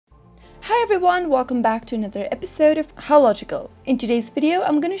Hi everyone, welcome back to another episode of How Logical. In today's video,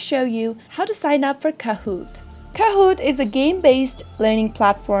 I'm going to show you how to sign up for Kahoot. Kahoot is a game-based learning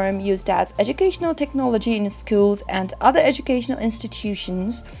platform used as educational technology in schools and other educational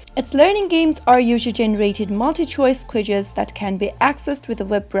institutions. Its learning games are user-generated multi-choice quizzes that can be accessed with a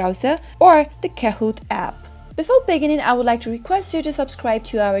web browser or the Kahoot app. Before beginning, I would like to request you to subscribe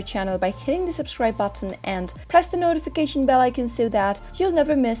to our channel by hitting the subscribe button and press the notification bell icon so that you'll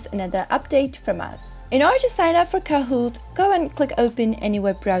never miss another update from us. In order to sign up for Kahoot, go and click open any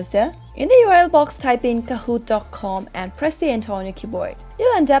web browser. In the URL box, type in kahoot.com and press the enter on your keyboard.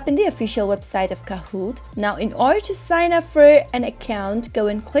 You'll end up in the official website of Kahoot. Now, in order to sign up for an account, go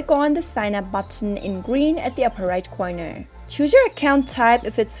and click on the sign up button in green at the upper right corner. Choose your account type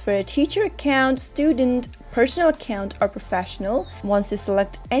if it's for a teacher account, student, personal account, or professional. Once you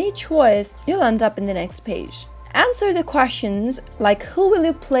select any choice, you'll end up in the next page. Answer the questions like who will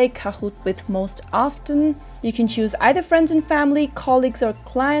you play Kahoot with most often? You can choose either friends and family, colleagues or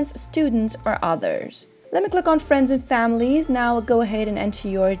clients, students or others. Let me click on friends and families. Now go ahead and enter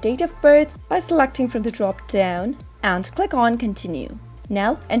your date of birth by selecting from the drop down and click on continue.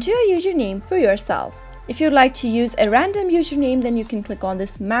 Now enter your username for yourself. If you'd like to use a random username, then you can click on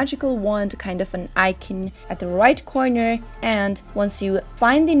this magical wand kind of an icon at the right corner, and once you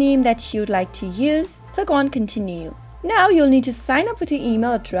find the name that you'd like to use, click on continue. Now you'll need to sign up with your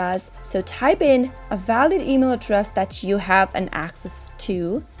email address, so type in a valid email address that you have an access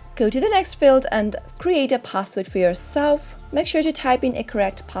to. Go to the next field and create a password for yourself. Make sure to type in a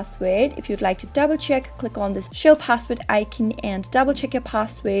correct password. If you'd like to double check, click on this show password icon and double check your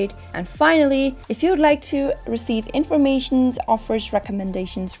password. And finally, if you'd like to receive information, offers,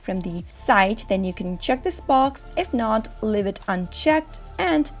 recommendations from the site, then you can check this box. If not, leave it unchecked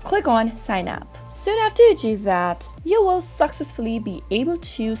and click on sign up. Soon after you do that, you will successfully be able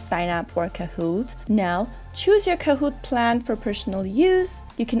to sign up for Kahoot. Now, choose your Kahoot plan for personal use.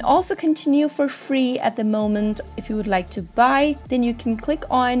 You can also continue for free at the moment. If you would like to buy, then you can click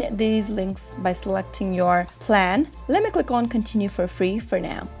on these links by selecting your plan. Let me click on continue for free for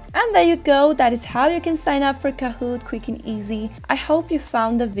now. And there you go, that is how you can sign up for Kahoot quick and easy. I hope you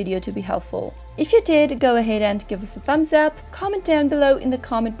found the video to be helpful. If you did, go ahead and give us a thumbs up. Comment down below in the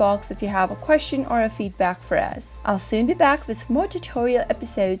comment box if you have a question or a feedback for us. I'll soon be back with more tutorial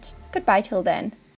episodes. Goodbye till then.